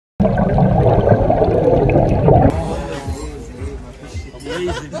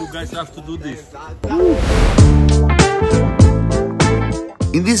Amazing, you guys have to do this.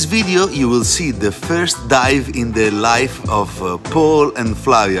 In this video you will see the first dive in the life of Paul and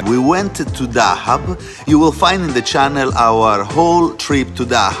Flavia. We went to Dahab. You will find in the channel our whole trip to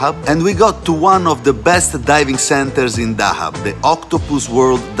Dahab, and we got to one of the best diving centers in Dahab, the Octopus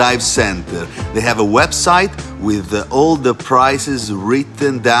World Dive Center. They have a website with all the prices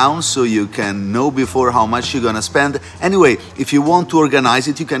written down so you can know before how much you're gonna spend. Anyway, if you want to organize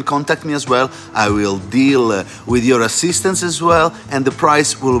it, you can contact me as well. I will deal with your assistance as well, and the price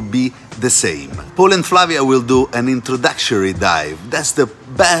will be the same. Paul and Flavia will do an introductory dive. That's the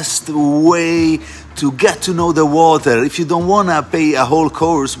best way to get to know the water. If you don't want to pay a whole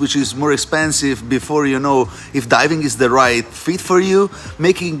course, which is more expensive before you know if diving is the right fit for you,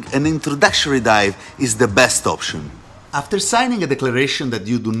 making an introductory dive is the best option. After signing a declaration that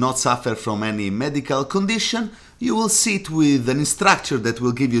you do not suffer from any medical condition, you will sit with an instructor that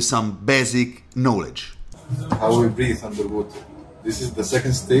will give you some basic knowledge. How we breathe underwater. This is the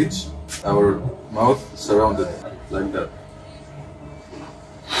second stage. Our mouth surrounded like that.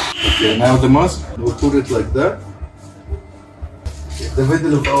 Okay, now the mask, we'll put it like that. The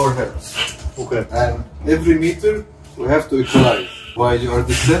middle of our head. Okay. And every meter we have to equalize. While you are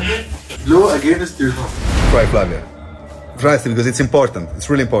descending, blow against your nose. Try, Flavia. Try it because it's important. It's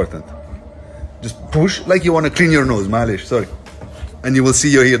really important. Just push like you want to clean your nose, Malish, sorry. And you will see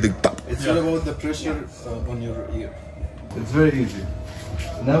your ear, the pop. It's all about the pressure on your ear. It's very easy.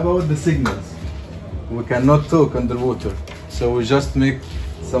 Now about the signals. We cannot talk underwater, so we just make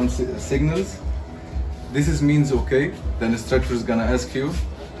some signals. This means okay. The instructor is gonna ask you,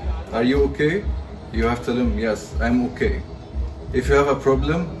 are you okay? You have to tell him, yes, I'm okay. If you have a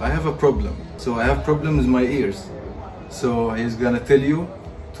problem, I have a problem. So I have problem with my ears. So he's gonna tell you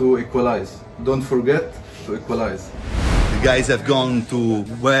to equalize. Don't forget to equalize. The guys have gone to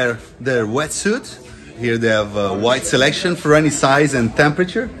wear their wetsuit. Here they have a wide selection for any size and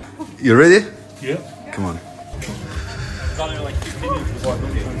temperature. You ready? Yeah. Come on.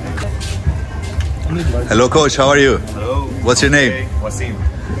 Hello coach, how are you? Hello. What's your name? Wasim.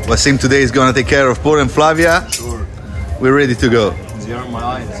 Wasim today is gonna take care of Paul and Flavia. Sure. We're ready to go. Zero my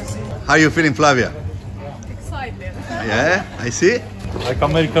eyes. How are you feeling, Flavia? Excited. Yeah, I see. Like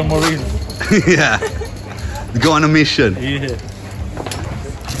American Marine. Yeah. Go on a mission. Yeah.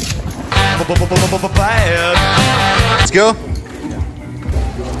 Let's go.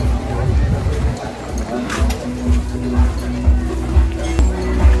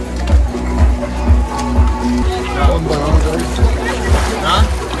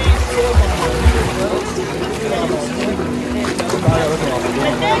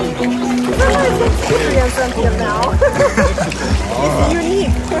 Experience until now. It's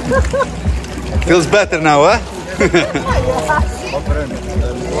unique. Feels better now, huh?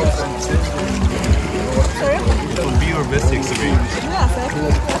 It will be your best experience.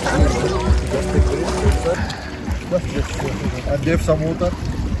 And give some water.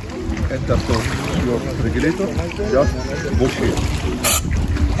 Enter to your regulator. Just push it.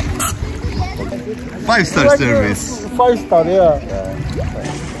 5-star service. 5-star, yeah.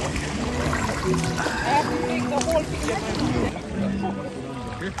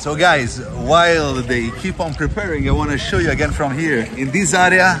 So guys, while they keep on preparing, I want to show you again from here. In this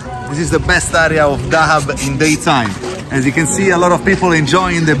area, this is the best area of Dahab in daytime. As you can see, a lot of people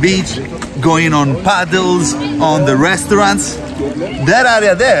enjoying the beach, going on paddles, on the restaurants. That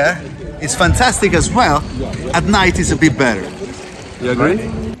area there is fantastic as well. At night it's a bit better. You agree?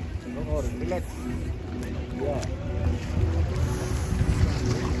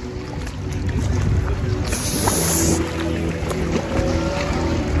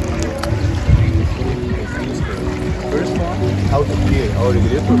 How to clear our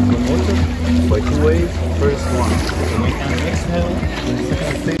regulator from water by 2 ways. First one, So we can exhale. The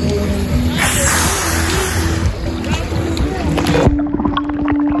second stage.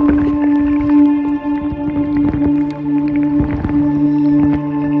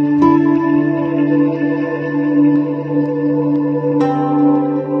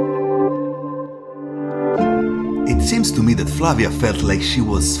 It seems to me that Flavia felt like she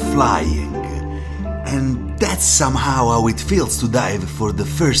was flying. And that's somehow how it feels to dive for the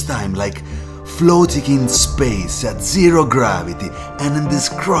first time, like floating in space at zero gravity, an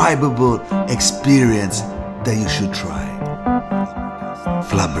indescribable experience that you should try.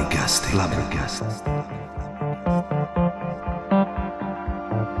 Flabbergasting.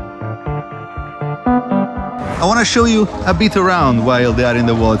 I want to show you a bit around while they are in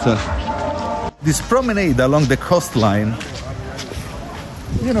the water. This promenade along the coastline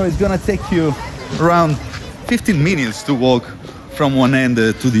you know, it's gonna take you around 15 minutes to walk from one end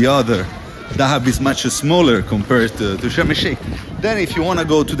to the other. Dahab is much smaller compared to Sharm el-Sheikh. Then if you want to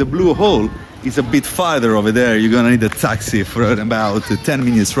go to the Blue Hole, it's a bit farther over there. You're gonna need a taxi for about 10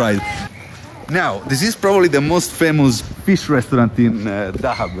 minutes ride. Now, this is probably the most famous fish restaurant in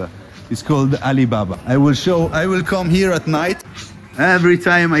Dahab. It's called Alibaba. I will come here at night. Every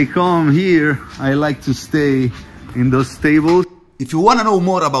time I come here, I like to stay in those tables. If you want to know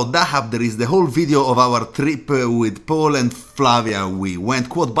more about Dahab, there is the whole video of our trip with Paul and Flavia. We went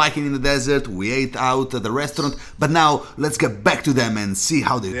quad biking in the desert, we ate out at the restaurant, but now let's get back to them and see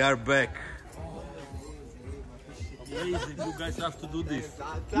how they are back. Amazing, you guys have to do this.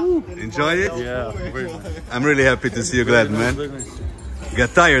 Enjoyed it? Yeah, very nice. I'm really happy to see you glad, man.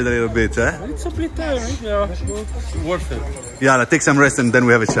 Got tired a little bit, huh? It's a bit tiring, yeah, but worth it. Yeah, take some rest and then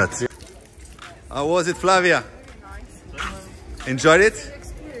we have a chat. How was it, Flavia? Enjoyed it?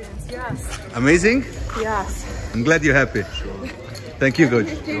 Experience, yes. Amazing? Yes. I'm glad you're happy. Thank you, coach.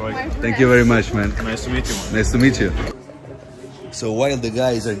 Thank you very much, man. Nice to meet you, man. Nice to meet you. So while the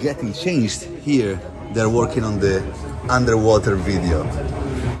guys are getting changed here, they're working on the underwater video.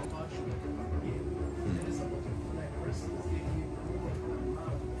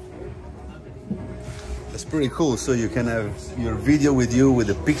 That's pretty cool, so you can have your video with you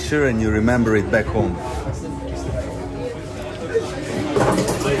with a picture and you remember it back home.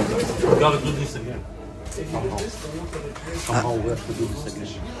 We gotta do this again. Somehow we have to do this again.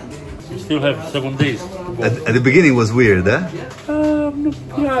 We still have 7 days to go. At the beginning was weird, huh?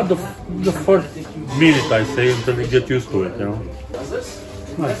 Yeah, the first minute I say until you get used to it, you know.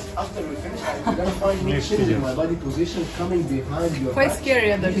 Nice. Quite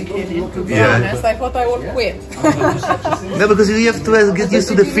scary at the beginning, to be Yeah. honest. I thought I would quit. No, because you have to get used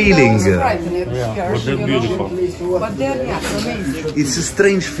to the feeling. Yeah, but they're beautiful. But then, yeah, amazing. It's a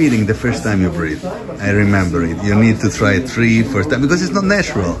strange feeling the first time you breathe. I remember it. You need to try it 3-4 times because it's not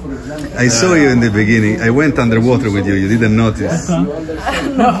natural. I saw you in the beginning. I went underwater with you. You didn't notice.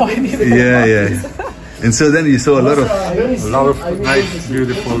 No, I didn't. Yeah. And so then you saw a lot of Nice,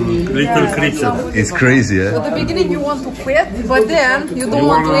 beautiful little creatures. It's crazy, yeah? At the beginning you want to quit, but then you don't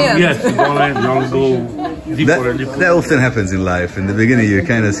want to end. Yes, you don't end, you want to go deeper and deeper. That often happens in life. In the beginning you're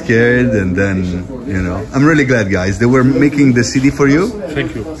kind of scared and then, you know. I'm really glad, guys. They were making the CD for you.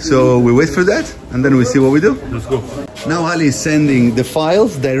 Thank you. So we wait for that and then we see what we do. Let's go. Now Ali is sending the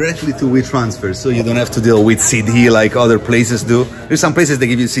files directly to WeTransfer, so you don't have to deal with CD like other places do. There's some places they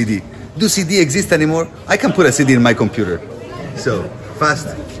give you CD. Do CD exist anymore? I can put a CD in my computer. So, fast,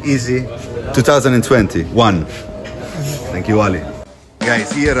 easy, 2021. Thank you, Ali.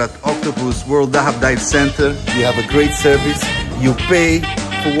 Guys, here at Octopus World Dahab Dive Center, you have a great service. You pay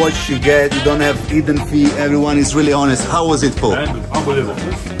for what you get. You don't have hidden fee. Everyone is really honest. How was it, Paul? Unbelievable.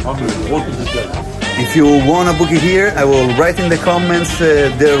 Unbelievable. What is this? If you want to book it here, I will write in the comments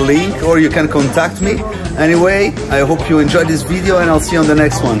their link, or you can contact me. Anyway, I hope you enjoyed this video and I'll see you on the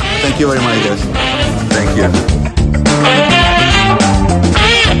next one. Thank you very much, guys. Thank you.